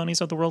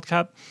ceremonies of the World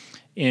Cup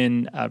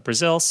in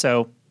Brazil.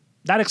 So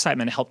that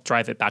excitement helped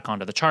drive it back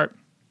onto the chart.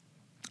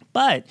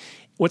 But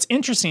what's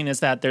interesting is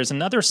that there's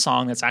another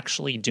song that's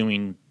actually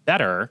doing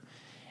better,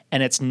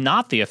 and it's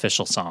not the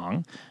official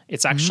song.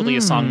 It's actually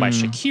a song by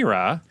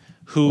Shakira,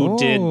 who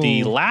did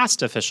the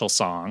last official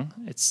song.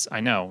 It's, I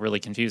know, really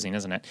confusing,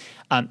 isn't it?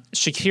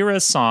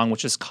 Shakira's song,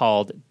 which is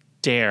called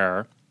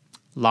Dare,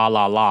 La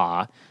La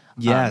La,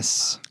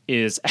 yes,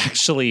 is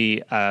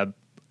actually a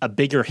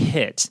bigger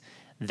hit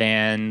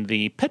than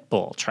the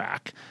Pitbull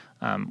track,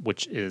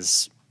 which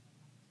is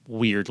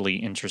weirdly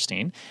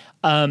interesting.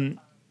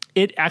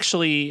 It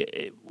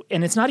actually,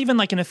 and it's not even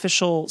like an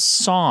official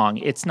song.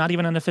 It's not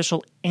even an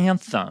official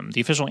anthem.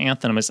 The official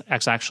anthem is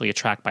actually a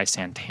track by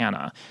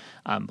Santana,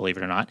 believe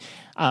it or not.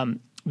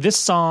 This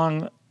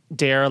song,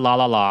 Dare La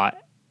La La,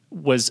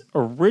 was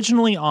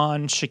originally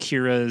on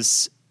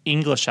Shakira's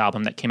English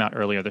album that came out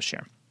earlier this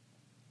year.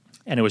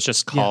 And it was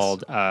just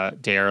called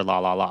Dare La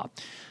La La.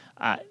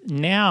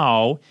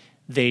 Now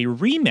they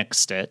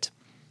remixed it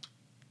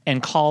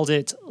and called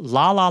it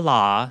La La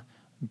La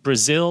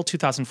Brazil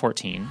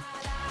 2014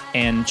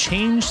 and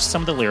changed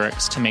some of the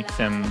lyrics to make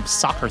them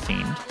soccer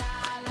themed.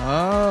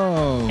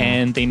 Oh.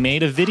 And they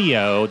made a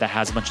video that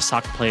has a bunch of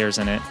soccer players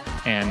in it,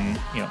 and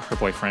her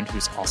boyfriend,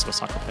 who's also a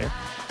soccer player.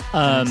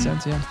 Makes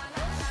sense, yeah.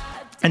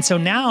 And so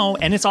now,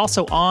 and it's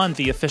also on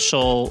the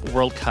official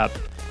World Cup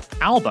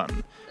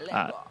album.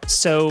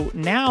 So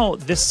now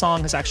this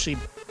song has actually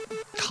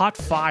caught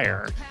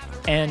fire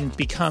and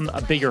become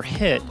a bigger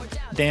hit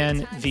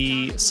than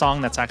the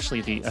song that's actually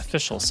the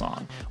official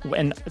song.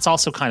 And it's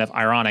also kind of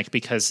ironic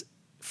because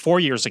 4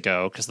 years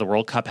ago, because the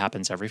World Cup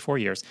happens every 4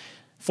 years,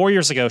 4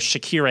 years ago,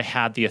 Shakira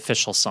had the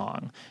official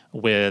song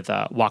with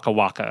Waka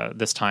Waka,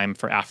 this time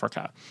for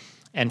Africa.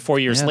 And 4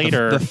 years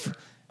later...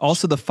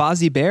 Also the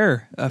Fozzie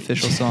Bear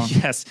official song.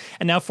 Yes.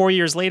 And now 4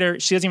 years later,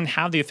 she doesn't even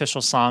have the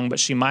official song, but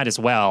she might as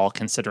well,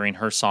 considering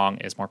her song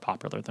is more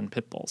popular than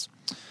Pitbull's.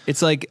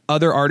 It's like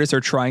other artists are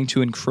trying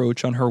to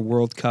encroach on her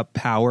World Cup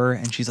power,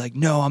 and she's like,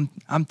 no,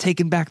 I'm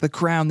taking back the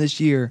crown this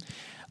year.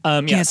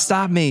 Can't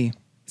stop me.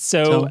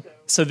 So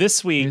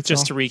this week,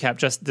 just to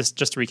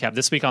recap,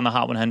 this week on the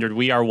Hot 100,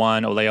 We Are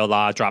One, Ole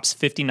Ola drops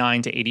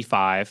 59 to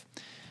 85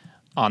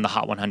 on the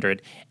Hot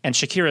 100. And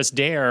Shakira's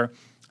Dare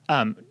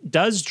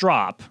does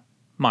drop,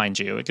 mind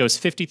you. It goes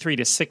 53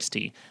 to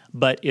 60,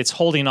 but it's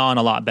holding on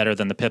a lot better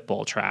than the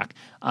Pitbull track.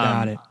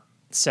 Got it.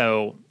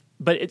 So,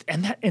 but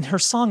and her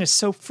song is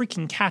so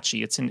freaking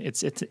catchy. It's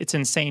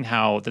insane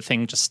how the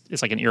thing just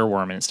is like an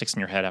earworm and it sticks in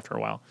your head after a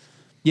while.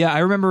 Yeah, I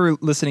remember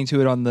listening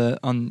to it on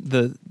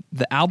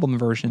the album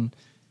version,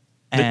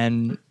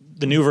 and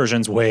The new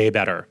version's way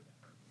better.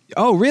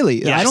 oh,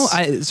 really?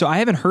 Yes. So I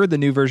haven't heard the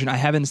new version. I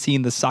haven't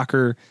seen the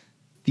soccer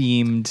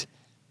themed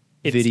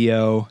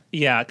video.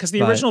 Yeah, because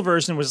the But- original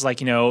version was like,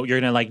 you're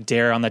going to like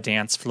dare on the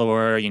dance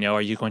floor, are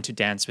you going to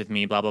dance with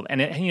me, blah, blah, blah.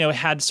 And it, it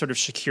had sort of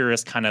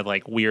Shakira's kind of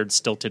like weird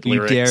stilted You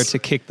lyrics. dare to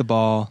kick the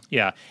ball.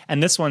 Yeah.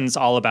 And this one's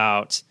all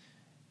about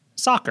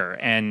soccer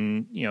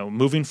and,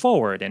 moving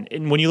forward.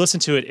 And when you listen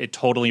to it, it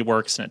totally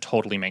works and it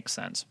totally makes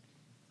sense.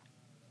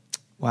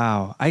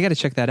 Wow, I got to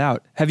check that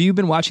out. Have you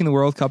been watching the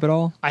World Cup at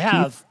all? I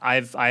have. I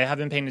have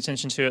been paying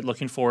attention to it,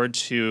 looking forward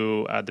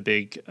to the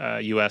big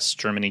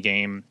U.S.-Germany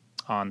game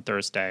on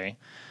Thursday.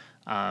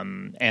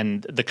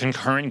 And the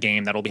concurrent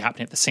game that'll be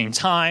happening at the same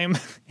time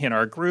in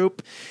our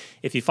group.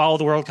 If you follow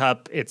the World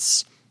Cup,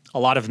 it's a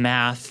lot of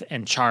math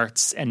and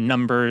charts and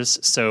numbers.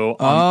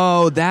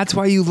 So That's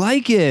why you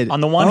like it.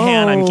 on the one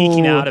hand, I'm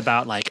geeking out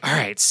about like, all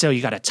right, so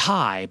you got a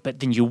tie, but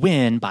then you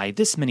win by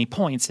this many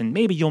points and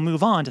maybe you'll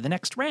move on to the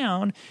next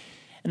round.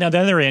 And now the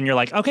other end, you're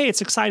like, okay, it's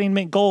exciting to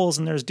make goals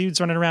and there's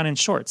dudes running around in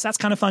shorts. That's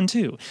kind of fun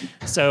too.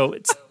 So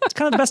it's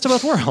kind of the best of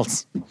both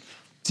worlds.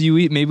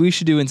 Maybe we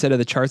should do, instead of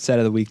the chart stat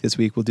of the week this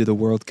week, we'll do the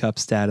World Cup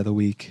stat of the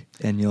week,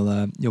 and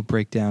you'll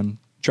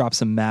drop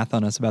some math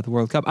on us about the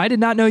World Cup. I did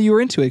not know you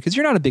were into it because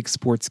you're not a big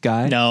sports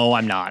guy. No,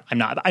 I'm not.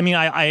 I mean,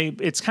 I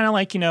it's kind of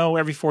like,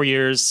 every 4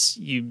 years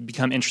you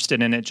become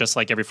interested in it, just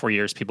like every 4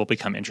 years people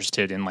become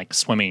interested in like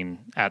swimming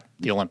at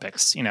the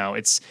Olympics.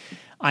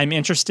 I'm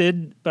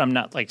interested, but I'm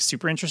not like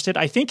super interested.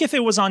 I think if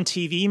it was on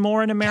TV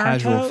more in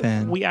Casual America,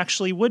 fan. we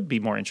actually would be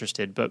more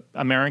interested. But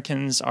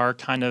Americans are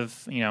kind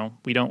of,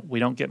 we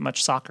don't get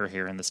much soccer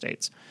here in the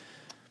States.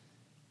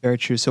 Very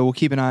true. So we'll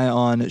keep an eye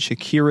on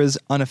Shakira's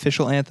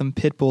unofficial anthem,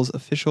 Pitbull's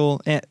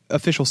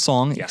official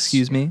song, Yes.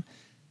 excuse me,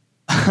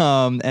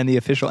 and the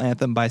official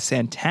anthem by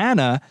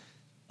Santana.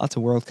 Lots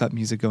of World Cup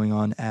music going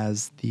on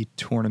as the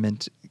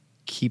tournament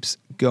keeps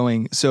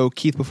going. So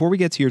Keith, before we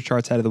get to your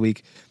charts out of the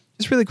week,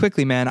 just really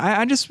quickly, man,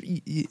 I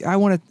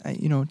want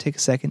to take a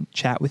second,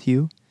 chat with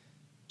you,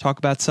 talk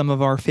about some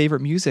of our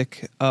favorite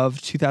music of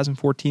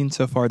 2014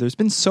 so far. There's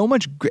been so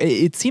much.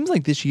 It seems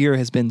like this year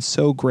has been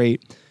so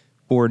great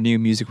for new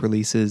music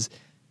releases,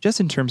 just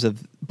in terms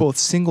of both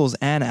singles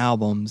and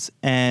albums.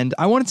 And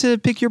I wanted to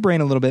pick your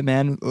brain a little bit,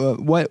 man.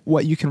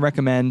 What you can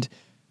recommend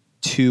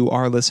to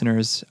our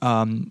listeners,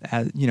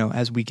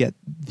 as we get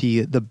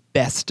the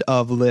best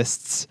of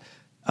lists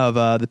of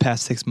the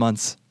past 6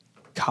 months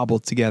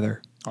cobbled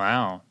together.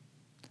 Wow.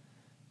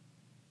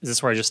 Is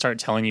this where I just start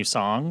telling you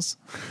songs?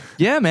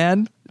 Yeah,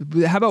 man.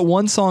 How about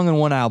one song and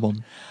one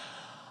album?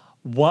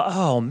 What?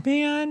 Oh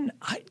man,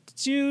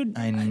 dude.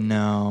 I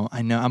know.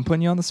 I'm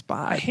putting you on the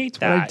spot. I hate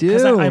That's what that I do.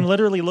 because I'm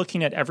literally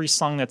looking at every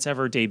song that's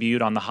ever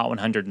debuted on the Hot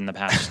 100 in the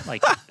past,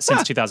 like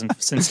since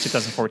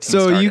 2014. So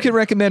started. you can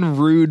recommend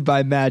 "Rude"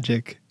 by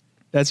Magic.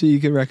 That's what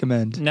you can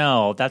recommend.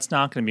 No, that's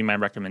not going to be my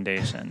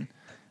recommendation.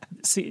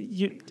 See,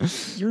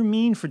 you're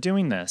mean for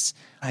doing this.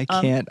 I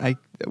can't.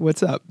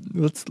 What's up?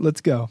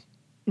 Let's go.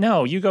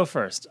 No, you go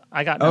first.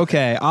 I got nothing.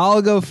 Okay,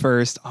 I'll go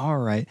first. All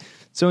right.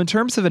 So in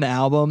terms of an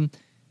album,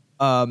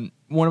 one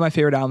of my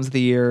favorite albums of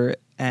the year,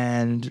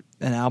 and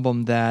an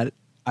album that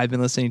I've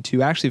been listening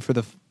to actually for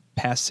the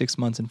past 6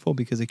 months in full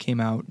because it came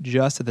out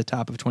just at the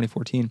top of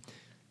 2014,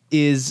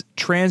 is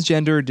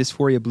Transgender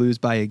Dysphoria Blues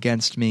by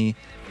Against Me.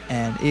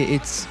 And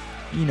it's,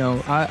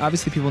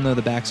 obviously people know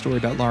the backstory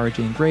about Laura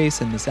Jane Grace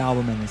and this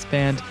album and this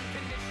band.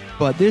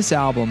 But this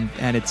album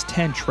and its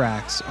 10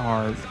 tracks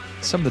are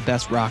some of the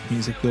best rock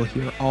music you'll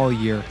hear all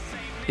year.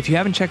 If you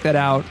haven't checked that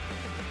out,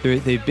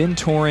 they've been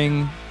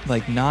touring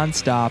like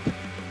nonstop,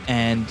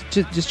 and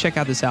just check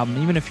out this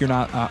album. Even if you're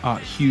not a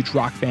huge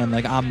rock fan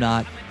like I'm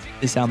not,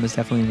 this album is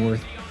definitely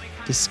worth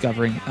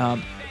discovering.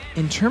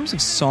 In terms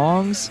of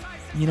songs,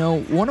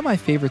 one of my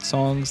favorite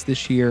songs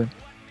this year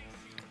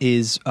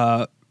is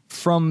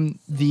from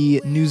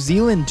the New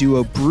Zealand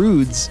duo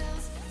Broods,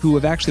 who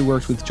have actually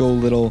worked with Joel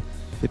Little,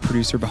 the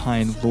producer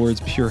behind Lord's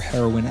Pure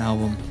Heroin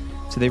album.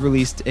 So they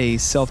released a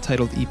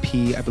self-titled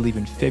EP, I believe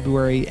in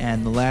February,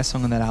 and the last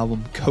song on that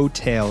album,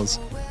 Coattails,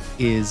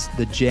 is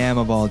the jam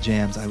of all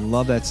jams. I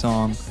love that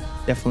song.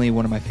 Definitely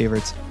one of my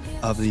favorites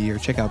of the year.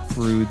 Check out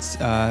Broods.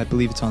 I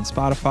believe it's on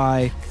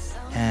Spotify,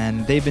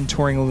 and they've been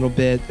touring a little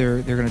bit.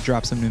 They're going to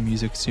drop some new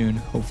music soon,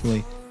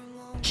 hopefully.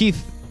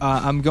 Keith,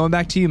 I'm going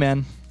back to you,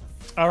 man.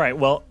 All right.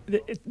 Well,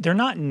 they're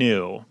not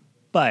new,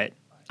 but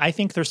I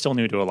think they're still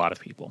new to a lot of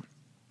people.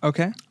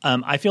 Okay.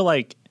 I feel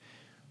like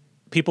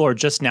people are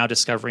just now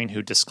discovering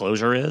who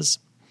Disclosure is.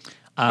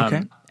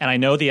 Okay. And I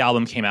know the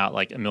album came out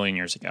like a million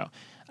years ago.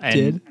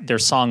 And their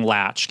song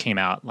Latch came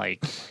out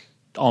like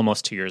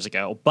almost 2 years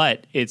ago.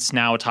 But it's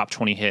now a top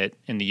 20 hit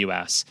in the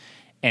U.S.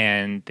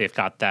 And they've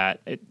got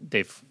that.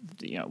 They've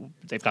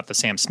got the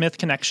Sam Smith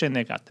connection.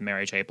 They've got the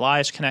Mary J.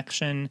 Blige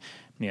connection.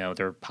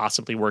 They're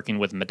possibly working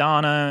with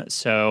Madonna.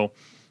 So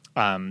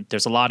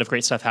there's a lot of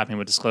great stuff happening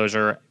with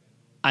Disclosure.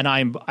 And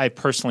I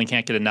personally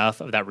can't get enough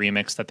of that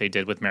remix that they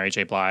did with Mary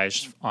J.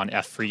 Blige on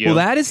F for You. Well,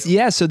 that is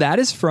So that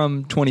is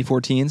from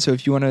 2014. So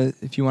if you want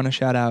to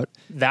shout out,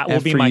 that will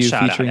F be for my You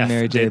shout out. featuring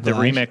Mary J. The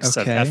Blige. remix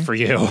of Okay. F for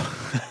You.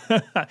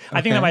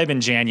 I think that might have been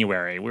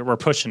January. We're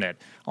pushing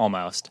it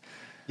almost.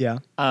 Yeah.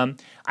 I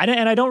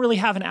don't really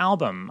have an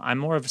album. I'm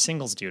more of a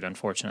singles dude,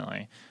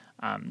 unfortunately.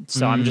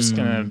 So I'm just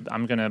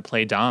gonna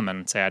play dumb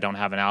and say I don't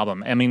have an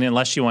album. I mean,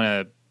 unless you want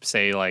to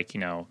say like,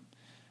 no,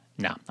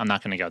 I'm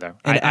not going to go there.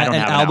 I don't have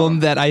an album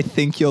that I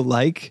think you'll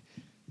like.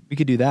 We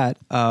could do that.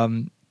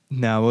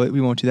 No,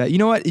 we won't do that. You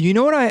know what?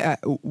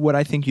 What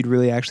I think you'd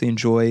really actually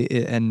enjoy,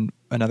 and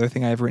another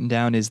thing I have written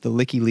down is the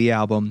Licky Lee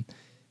album.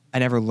 I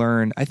Never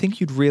Learned. I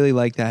think you'd really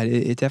like that.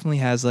 It definitely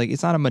has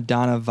it's not a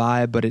Madonna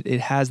vibe, but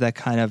it has that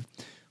kind of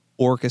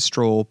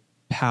orchestral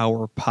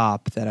power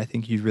pop that I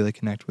think you'd really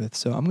connect with.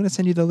 So I'm going to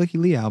send you the Licky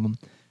Lee album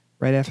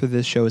right after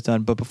this show is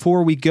done. But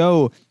before we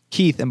go,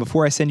 Keith, and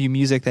before I send you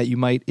music that you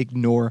might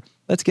ignore,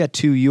 let's get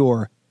to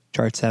your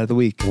chart stat of the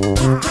week.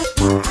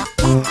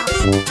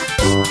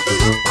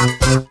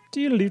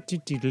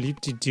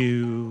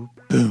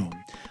 Boom.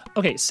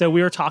 Okay, so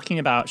we were talking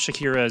about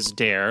Shakira's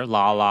Dare,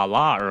 La La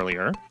La,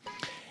 earlier.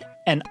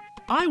 And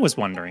I was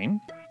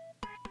wondering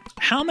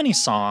how many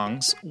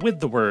songs with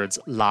the words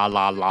La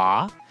La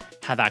La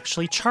have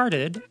actually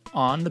charted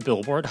on the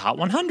Billboard Hot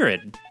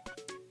 100?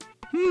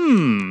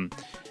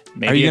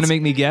 Maybe Are you going to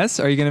make me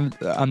guess? Are you going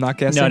to? I'm not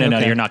guessing. No,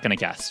 Okay. you're not going to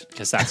guess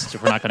because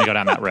we're not going to go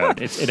down that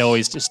road. It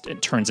always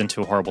it turns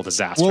into a horrible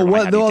disaster. Well,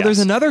 when I have you there's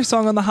guess. another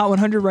song on the Hot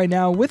 100 right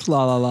now with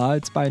La La La.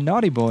 It's by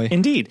Naughty Boy.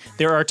 Indeed.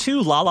 There are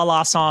 2 La La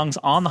La songs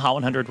on the Hot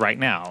 100 right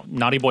now.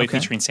 Naughty Boy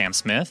featuring Sam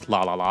Smith,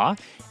 La La La,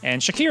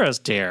 and Shakira's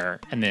Dare,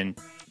 and then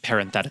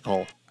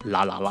parenthetical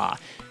La La La.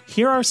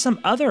 Here are some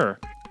other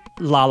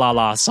La La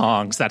La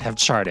songs that have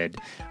charted.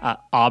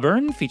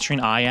 Auburn featuring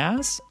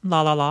Iyaz,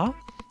 La La La.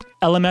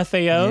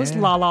 LMFAO's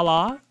La La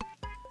La.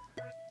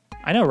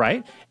 I know,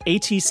 right?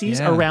 ATC's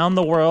Around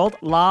the World,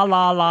 La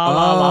La La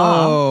La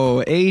La.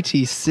 Oh,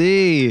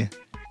 ATC.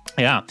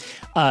 Yeah.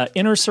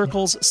 Inner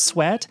Circle's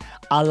Sweat,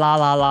 La La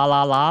La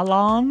La La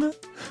Long.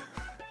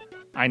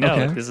 I know,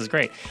 Okay. this is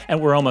great. And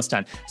we're almost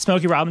done.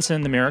 Smokey Robinson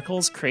and the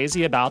Miracles,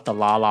 Crazy About the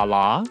La La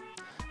La.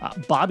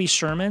 Bobby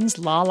Sherman's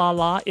La La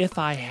La, If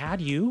I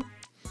Had You.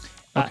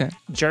 Okay.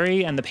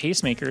 Jerry and the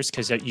Pacemakers,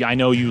 because I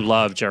know you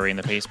love Jerry and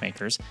the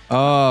Pacemakers,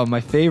 Oh, my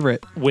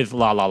favorite. with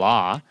La La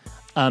La.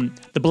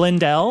 The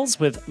Blindells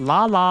with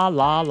La La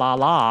La La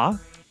La.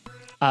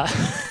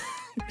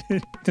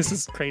 This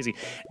is crazy.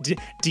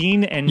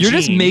 Dean and You're Gene.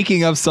 just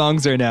making up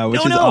songs right now,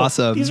 which is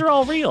awesome. These are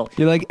all real.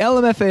 You're like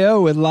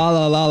LMFAO with La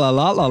La La La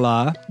La La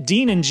La.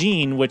 Dean and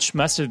Gene, which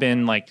must have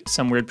been like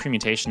some weird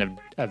permutation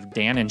of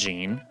Dan and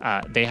Gene,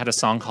 they had a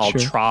song called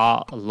Sure.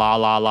 Tra La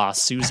La La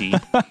Susie.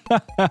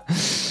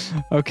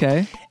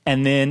 Okay.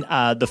 And then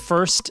the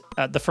first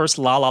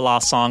La La La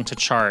song to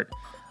chart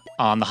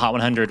on the Hot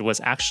 100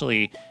 was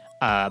actually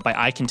by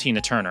Ike and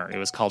Tina Turner. It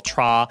was called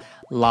Tra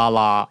La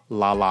La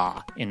La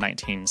La in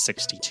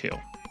 1962.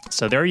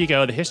 So there you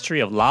go, the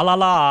history of La La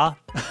La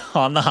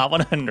on the Hot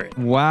 100.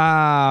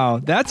 Wow.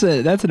 That's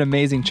an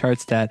amazing chart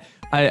stat.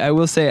 I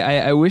will say,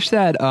 I wish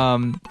that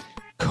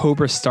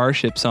Cobra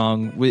Starship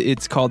song,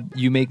 it's called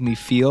You Make Me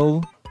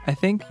Feel, I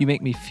think. You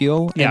Make Me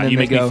Feel. Yeah, and then You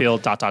they Make Me go, Feel ...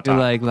 You're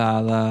like La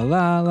La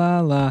La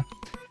La La.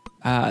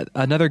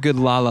 Another good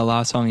La La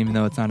La song, even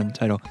though it's not in the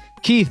title.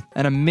 Keith,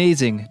 an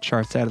amazing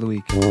chart stat of the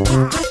week.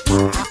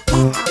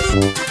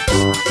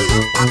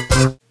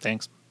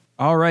 Thanks.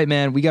 All right,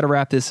 man, we got to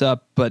wrap this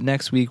up. But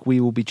next week, we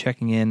will be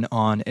checking in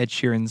on Ed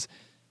Sheeran's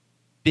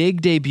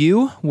big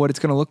debut, what it's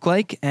going to look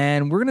like.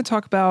 And we're going to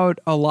talk about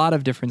a lot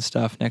of different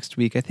stuff next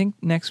week. I think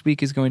next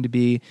week is going to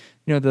be,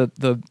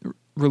 the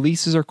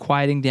releases are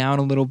quieting down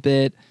a little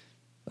bit.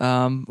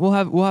 We'll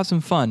have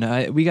some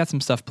fun. We got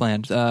some stuff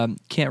planned.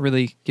 Can't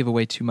really give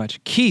away too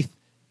much. Keith,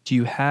 do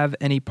you have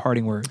any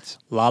parting words?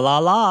 La La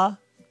La.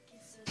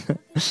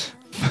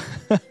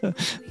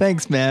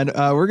 Thanks, man.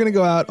 We're gonna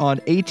go out on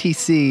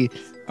ATC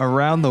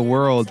Around the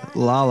World.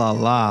 La La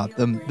La.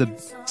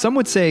 The some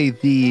would say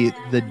the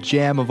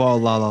jam of all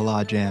La La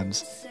La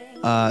jams.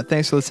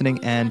 Thanks for listening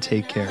and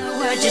take care.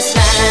 We're just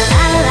la la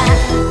la la.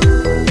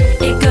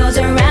 It goes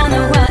around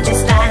the world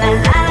just la la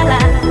la la.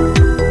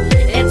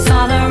 It's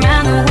all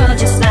around the world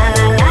just la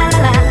la la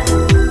la.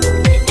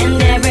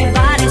 And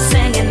everybody's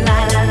singing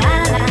la la la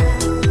la.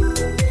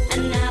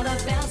 And now the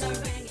bells are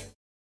ringing.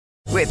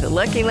 With the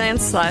Lucky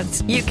Land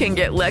Slots, you can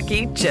get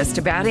lucky just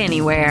about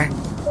anywhere.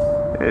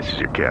 This is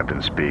your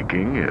captain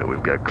speaking.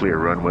 We've got clear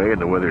runway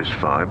and the weather's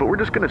fine, but we're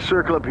just going to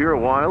circle up here a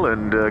while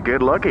and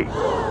get lucky.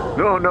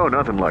 No,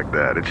 nothing like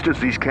that. It's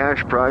just these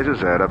cash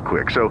prizes add up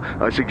quick. So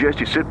I suggest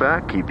you sit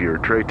back, keep your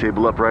tray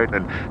table upright,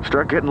 and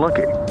start getting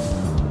lucky.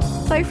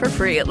 Play for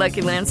free at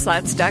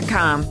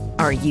LuckyLandSlots.com.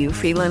 Are you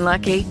feeling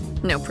lucky?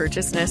 No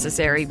purchase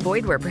necessary.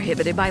 Void where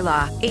prohibited by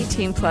law.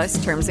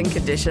 18+ terms and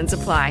conditions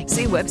apply.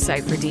 See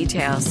website for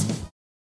details.